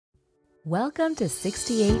Welcome to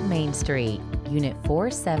 68 Main Street, Unit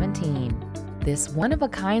 417. This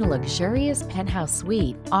one-of-a-kind luxurious penthouse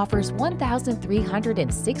suite offers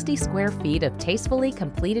 1,360 square feet of tastefully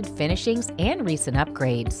completed finishings and recent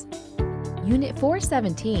upgrades. Unit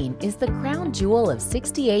 417 is the crown jewel of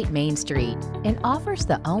 68 Main Street and offers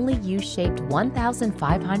the only U-shaped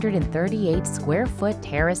 1,538 square foot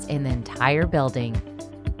terrace in the entire building.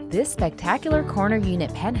 This spectacular corner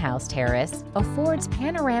unit penthouse terrace affords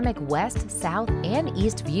panoramic west, south, and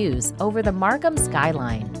east views over the Markham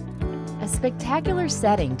skyline. A spectacular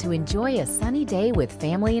setting to enjoy a sunny day with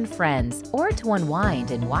family and friends or to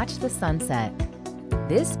unwind and watch the sunset.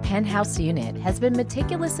 This penthouse unit has been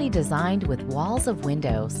meticulously designed with walls of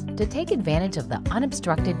windows to take advantage of the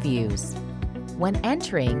unobstructed views. When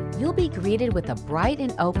entering, you'll be greeted with a bright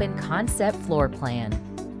and open concept floor plan.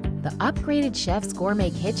 The upgraded chef's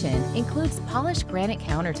gourmet kitchen includes polished granite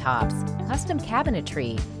countertops, custom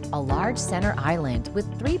cabinetry, a large center island with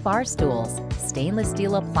 3 bar stools, stainless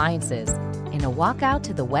steel appliances, and a walkout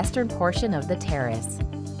to the western portion of the terrace.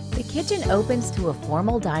 The kitchen opens to a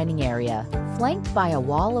formal dining area, flanked by a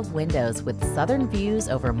wall of windows with southern views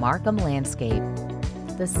over Markham landscape.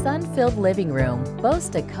 The sun-filled living room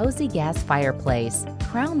boasts a cozy gas fireplace,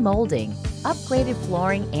 crown molding, upgraded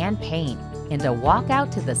flooring and paint, and a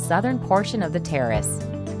walkout to the southern portion of the terrace.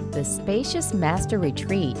 The spacious master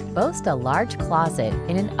retreat boasts a large closet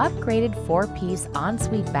and an upgraded 4-piece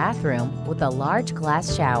ensuite bathroom with a large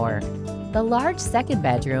glass shower. The large second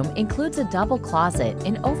bedroom includes a double closet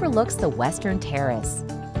and overlooks the western terrace.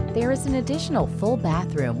 There is an additional full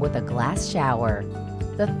bathroom with a glass shower.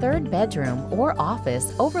 The third bedroom or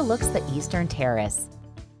office overlooks the eastern terrace.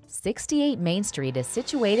 68 Main Street is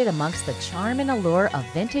situated amongst the charm and allure of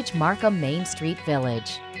vintage Markham Main Street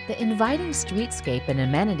Village. The inviting streetscape and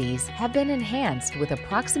amenities have been enhanced with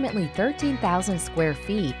approximately 13,000 square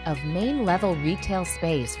feet of main-level retail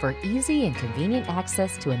space for easy and convenient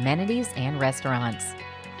access to amenities and restaurants.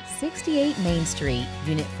 68 Main Street,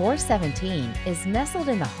 Unit 417, is nestled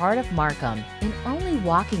in the heart of Markham in only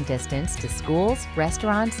walking distance to schools,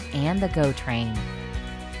 restaurants, and the GO train.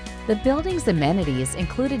 The building's amenities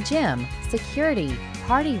include a gym, security,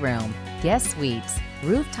 party room, guest suites,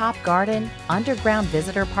 rooftop garden, underground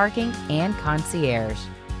visitor parking, and concierge.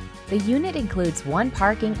 The unit includes 1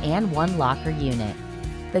 parking and 1 locker unit.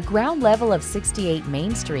 The ground level of 68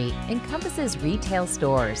 Main Street encompasses retail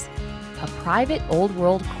stores, a private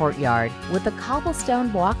old-world courtyard with a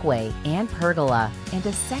cobblestone walkway and pergola, and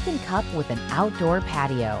a second cup with an outdoor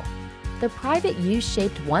patio. The private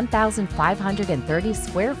U-shaped 1,530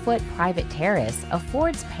 square foot private terrace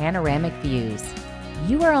affords panoramic views.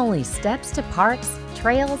 You are only steps to parks,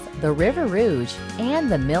 trails, the River Rouge,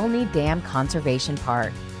 and the Milne Dam Conservation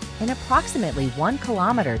Park, and approximately 1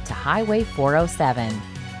 kilometer to Highway 407,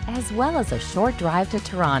 as well as a short drive to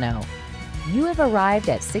Toronto. You have arrived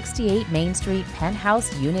at 68 Main Street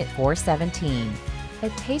Penthouse Unit 417. A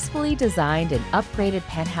tastefully designed and upgraded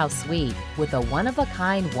penthouse suite with a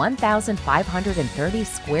one-of-a-kind 1,530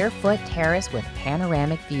 square foot terrace with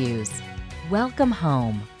panoramic views. Welcome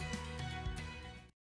home.